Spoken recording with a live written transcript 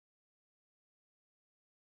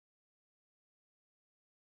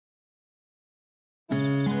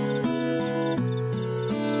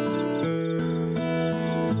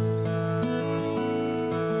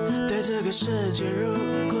个世界，如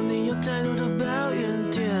果你有太多的抱怨，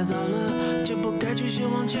跌倒了就不该继续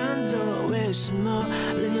往前走。为什么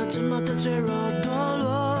人要这么的脆弱堕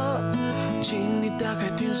落？请你打开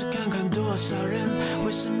电视看看，多少人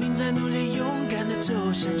为生命在努力，勇敢的走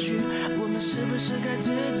下去。我们是不是该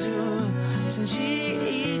知足，珍惜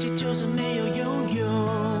一切，就算没有拥有。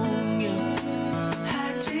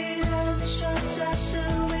还记得你说这是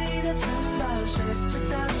唯一的城堡，随着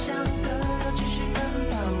稻香河流继续奔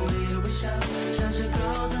跑，微微笑，像是狗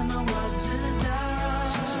的梦，我知道，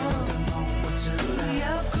像是狗的梦，我知道。不要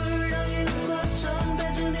哭，让萤火虫带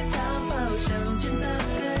着你逃跑，想见的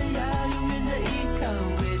人要永远的依靠，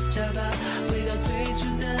回家吧，回到最初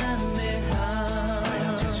的美好，回到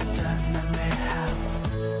最初的那美好。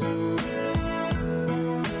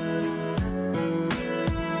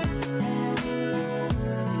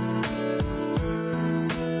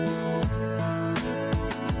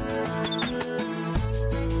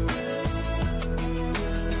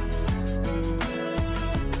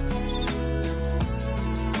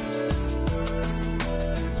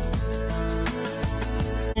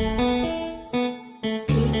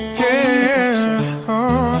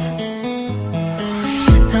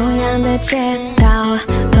街道，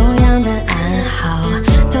同样的暗号，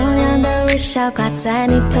同样的微笑挂在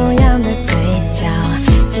你同样的嘴角，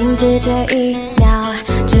静止这一秒，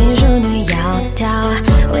进入女窈窕，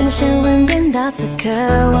为你先吻遍到此刻，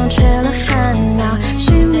忘却了烦恼，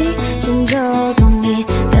虚迷心就不腻，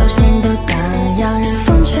走线都荡，让人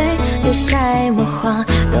风吹日晒魔荒，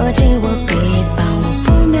躲进我臂膀，我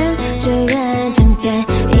不眠只愿整天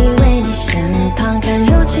依偎你身旁，看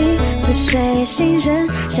柔情似水，心人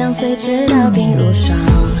相随直到鬓如霜。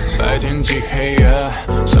白天即黑夜，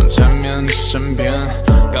想缠绵你身边，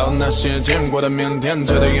搞那些见过的腼腆，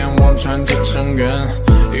遮的眼望穿着成圆，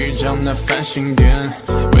遇上那繁星点，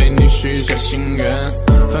为你许下心愿，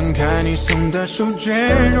翻开你送的书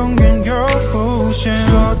卷，永远又浮现，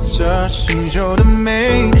说着醒酒的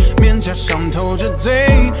美，面颊上透着醉，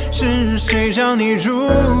是谁让你如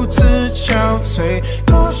此憔悴？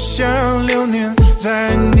多想留念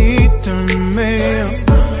在你的眉，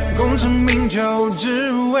功成名就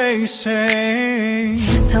只为谁？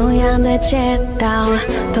同样的街道，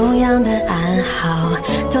同样的暗号，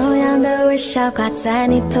同样的微笑挂在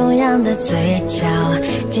你同样的嘴角，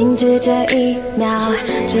静止这一秒，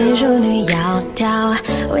进入女窈窕，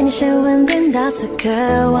为你先吻遍到此刻，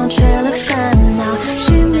忘却了烦恼，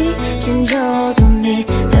虚迷心就不腻，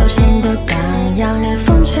走线都荡，让人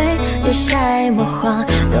风吹日晒魔荒，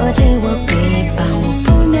躲进我臂膀，我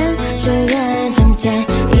不眠只愿整天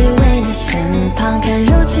依偎你身旁，看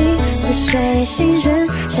柔情似水，心人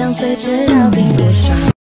相随直到鬓如霜。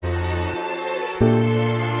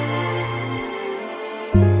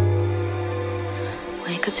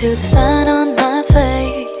Wake up to the sun on my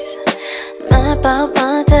face, map out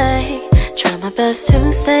my day, try my best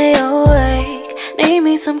to stay awake, need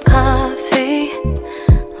me some coffee,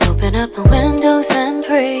 open up my windows and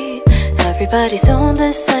breathe, everybody's doing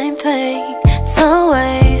the same thing, it's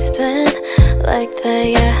always been like that,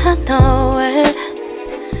 yeah I know it.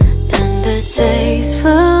 Then the days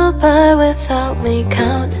flew by without me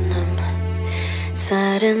counting them.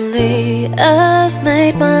 Suddenly I've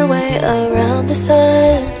made my way around the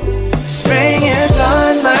sun. Spring is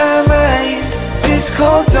on my mind, this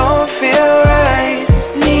cold don't feel right,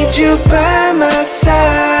 need you by my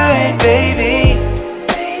side, baby.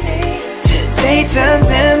 Today turns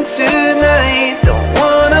into night, don't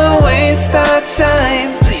wanna waste our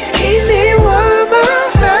time, please keep me warm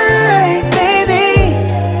alright, baby.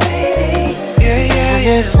 Yeah, yeah,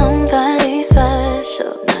 yeah. Somebody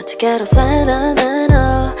special, not to get all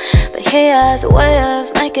sentimental, but he has a way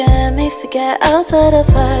of making me forget outside of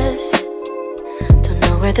us. Don't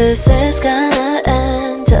know where this is gonna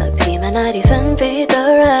end up, he might not even be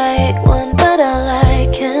the right one, but I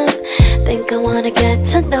like him, think I wanna get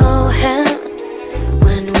to know him.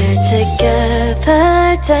 When we're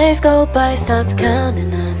together, days go by, stopped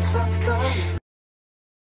counting them.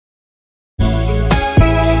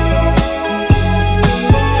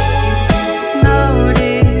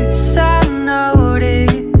 Notice, I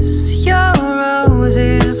notice your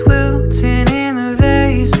roses wilting in the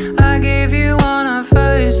vase. I gave you on our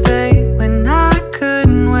first date when I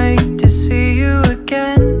couldn't wait to see you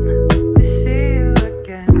again.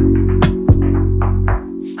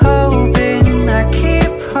 Hoping, I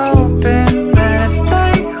keep hoping that I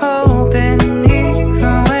stay hoping,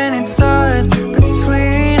 even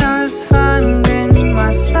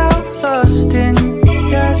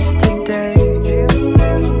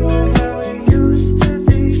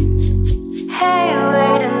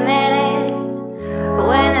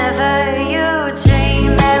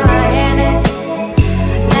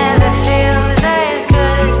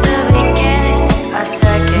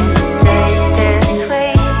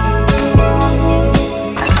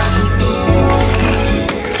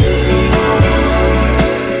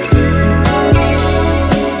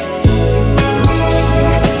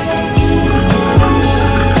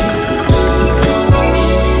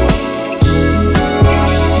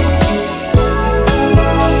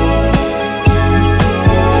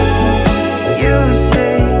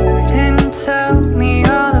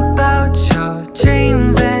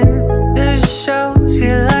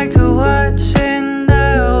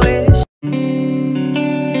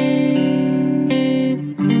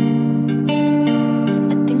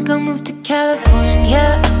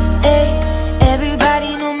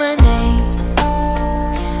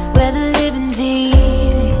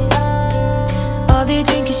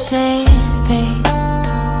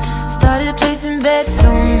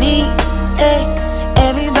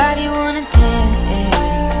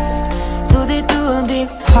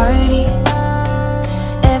party.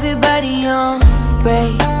 Everybody on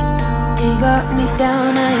break. They got me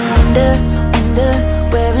down. I wonder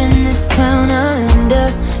where in this town I'll end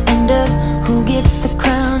up. Who gets the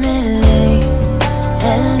crown? LA,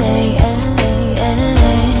 LA, LA,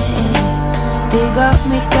 LA. They got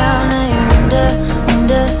me down. I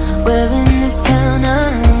wonder where in this town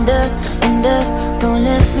I'll end up. Don't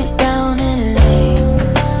let me down. LA,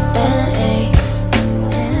 LA,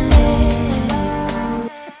 LA.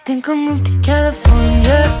 I think I'll move to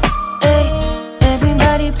California. Ay.